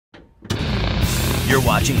You're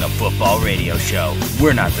watching the Football Radio Show.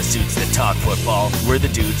 We're not the suits that talk football. We're the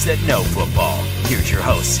dudes that know football. Here's your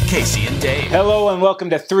hosts, Casey and Dave. Hello and welcome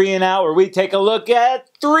to 3 and Out, where we take a look at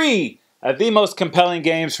 3 of the most compelling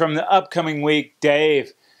games from the upcoming week.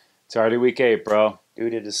 Dave, it's already week 8, bro.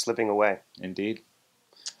 Dude, it is slipping away. Indeed.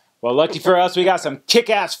 Well, lucky for us, we got some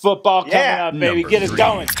kick-ass football coming up, baby. Get us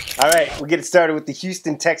going. All right, we'll get it started with the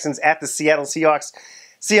Houston Texans at the Seattle Seahawks.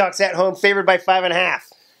 Seahawks at home, favored by 5.5.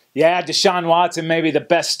 Yeah, Deshaun Watson, maybe the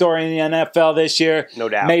best story in the NFL this year. No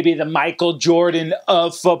doubt. Maybe the Michael Jordan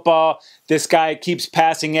of football. This guy keeps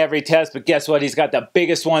passing every test, but guess what? He's got the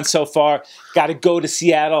biggest one so far. Got to go to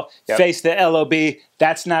Seattle, face the LOB.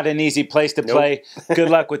 That's not an easy place to play. Good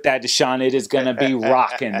luck with that, Deshaun. It is going to be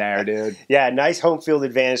rocking there, dude. Yeah, nice home field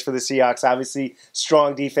advantage for the Seahawks. Obviously,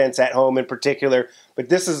 strong defense at home in particular. But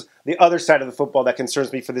this is the other side of the football that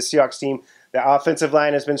concerns me for the Seahawks team. The offensive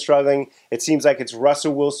line has been struggling. It seems like it's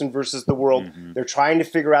Russell Wilson versus the world. They're trying to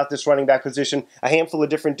figure out this running back position. A handful of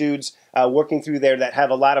different dudes working through there that have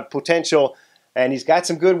a lot of potential. And he's got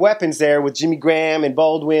some good weapons there with Jimmy Graham and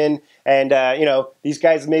Baldwin. And, these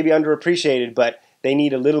guys may be underappreciated, but they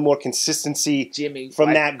need a little more consistency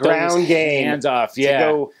from that ground game hands off,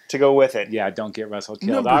 to go with it. Yeah, don't get Russell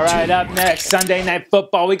killed. All right, up next, Sunday Night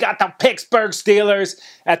Football. We got the Pittsburgh Steelers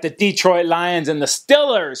at the Detroit Lions, and the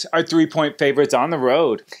Steelers are 3-point favorites on the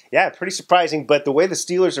road. Yeah, pretty surprising, but the way the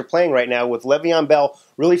Steelers are playing right now with Lev Bell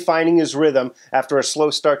really finding his rhythm after a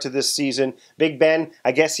slow start to this season. Big Ben,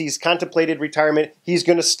 I guess he's contemplated retirement. He's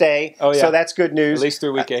going to stay, so that's good news. At least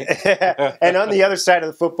through week 8. And on the other side of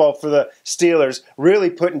the football for the Steelers, really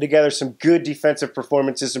putting together some good defensive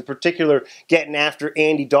performances, in particular getting after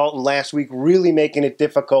Andy Dalton last week, really making it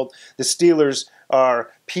difficult. The Steelers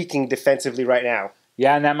are peaking defensively right now.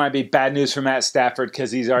 Yeah, and that might be bad news for Matt Stafford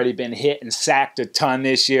because he's already been hit and sacked a ton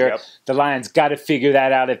this year. Yep. The Lions got to figure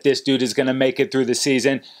that out if this dude is going to make it through the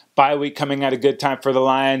season. Bye week coming at a good time for the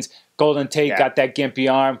Lions. Golden Tate got that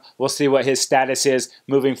gimpy arm. We'll see what his status is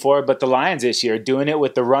moving forward. But the Lions this year, doing it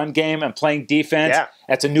with the run game and playing defense,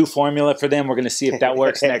 that's a new formula for them. We're going to see if that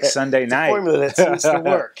works next Sunday night. It's a formula that seems to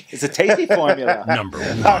work. It's a tasty formula. Number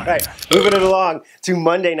 1. All right, moving it along to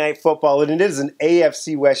Monday Night Football. And it is an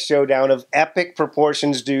AFC West showdown of epic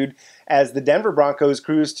proportions, dude, as the Denver Broncos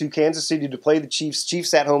cruise to Kansas City to play the Chiefs.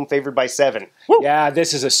 Chiefs at home, favored by 7. Woo. Yeah,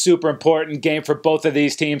 this is a super important game for both of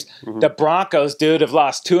these teams. The Broncos, dude, have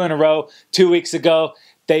lost 2 in a row. 2 weeks ago,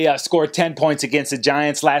 they scored 10 points against the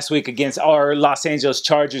Giants. Last week against our Los Angeles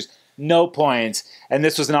Chargers, no points. And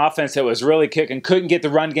this was an offense that was really kicking, couldn't get the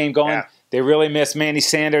run game going. Yeah. They really missed Manny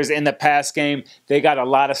Sanders in the pass game. They got a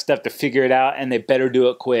lot of stuff to figure it out, and they better do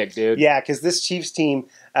it quick, dude. Yeah, because this Chiefs team,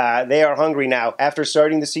 they are hungry now. After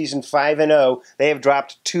starting the season 5-0, they have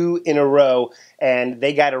dropped 2 in a row, and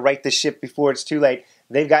they got to right the ship before it's too late.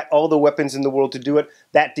 They've got all the weapons in the world to do it.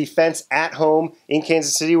 That defense at home in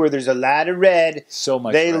Kansas City where there's a lot of red. So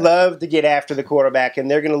much They red. love to get after the quarterback,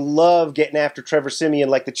 and they're going to love getting after Trevor Siemian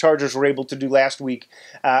like the Chargers were able to do last week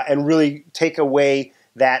and really take away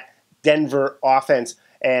that Denver offense.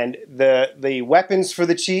 And the weapons for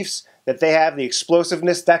the Chiefs that they have, the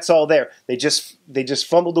explosiveness, that's all there. They just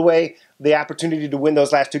fumbled away the opportunity to win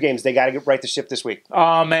those last 2 games. They got to get right the ship this week.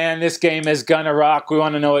 Oh, man, this game is going to rock. We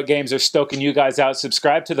want to know what games are stoking you guys out.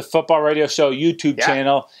 Subscribe to the Football Radio Show YouTube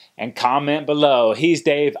channel and comment below. He's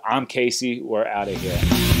Dave. I'm Casey. We're out of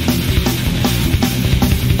here.